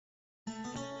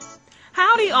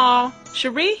Howdy all,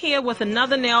 Cherie here with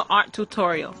another nail art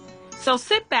tutorial. So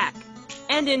sit back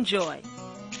and enjoy.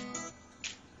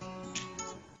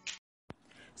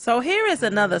 So here is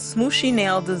another smooshy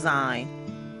nail design.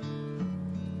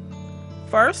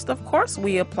 First, of course,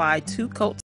 we apply 2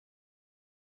 coats.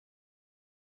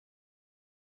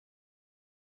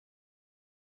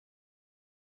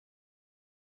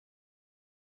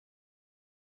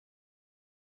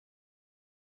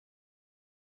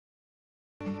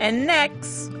 And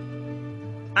next,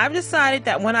 I've decided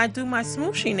that when I do my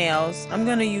smooshy nails, I'm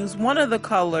going to use one of the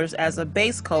colors as a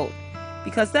base coat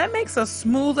because that makes a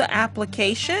smoother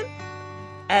application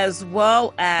as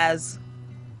well as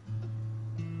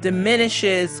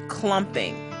diminishes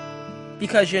clumping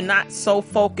because you're not so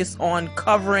focused on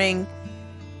covering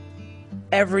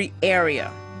every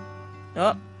area.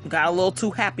 Oh, got a little too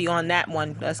happy on that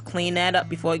one. Let's clean that up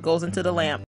before it goes into the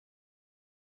lamp.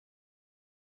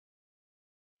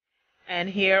 And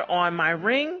here on my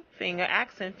ring finger,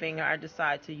 accent finger, I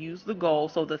decided to use the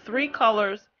gold. So the 3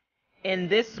 colors in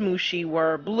this smooshy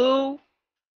were blue,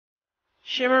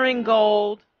 shimmering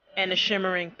gold, and a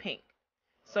shimmering pink.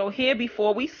 So here,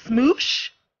 before we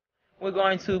smoosh, we're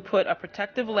going to put a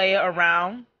protective layer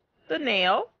around the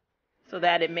nail so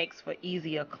that it makes for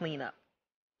easier cleanup.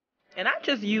 And I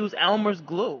just use Elmer's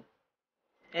glue,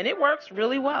 and it works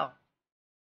really well.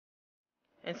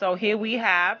 And so here we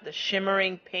have the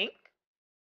shimmering pink.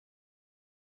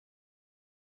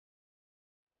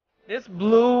 This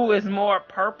blue is more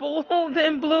purple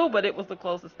than blue, but it was the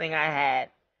closest thing I had.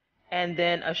 And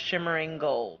then a shimmering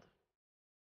gold.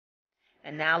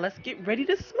 And now let's get ready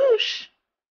to smoosh.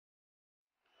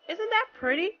 Isn't that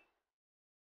pretty?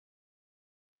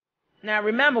 Now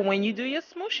remember, when you do your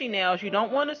smooshy nails, you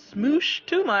don't want to smoosh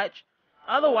too much.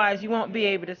 Otherwise, you won't be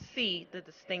able to see the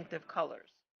distinctive colors.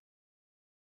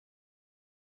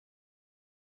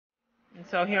 And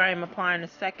so here I am applying a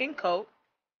second coat.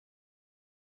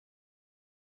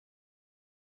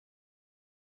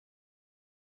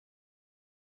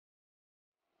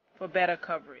 For better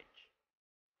coverage.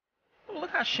 Oh, look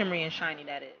how shimmery and shiny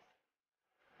that is.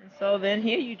 And so then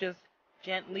here you just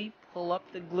gently pull up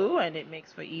the glue and it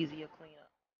makes for easier cleanup.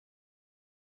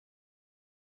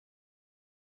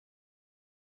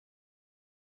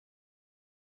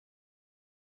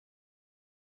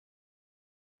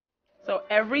 So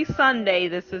every Sunday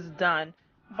this is done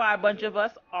by a bunch of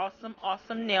us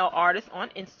awesome nail artists on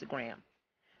Instagram.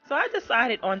 So I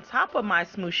decided on top of my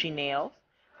smooshy nails,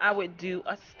 I would do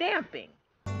a stamping.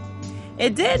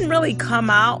 It didn't really come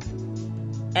out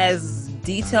as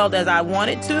detailed as I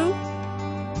wanted to,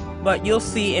 but you'll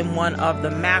see in one of the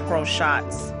macro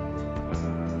shots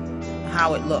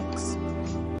how it looks.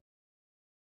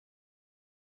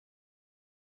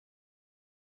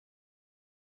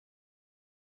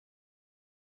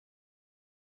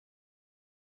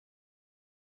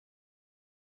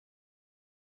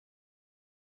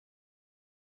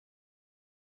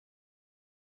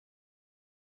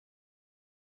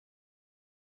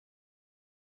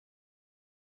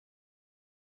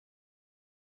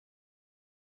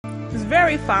 It's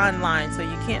very fine line, so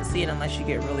you can't see it unless you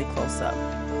get really close up.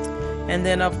 And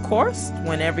then, of course,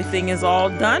 when everything is all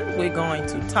done, we're going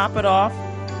to top it off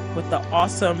with the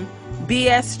awesome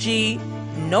BSG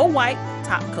No White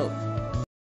top coat.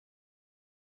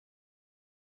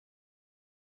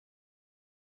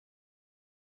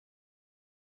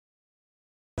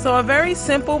 So a very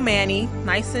simple mani,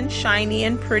 nice and shiny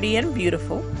and pretty and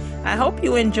beautiful. I hope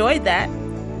you enjoyed that.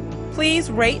 Please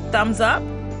rate, thumbs up,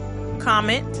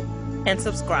 comment, and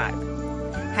subscribe.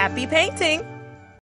 Happy painting!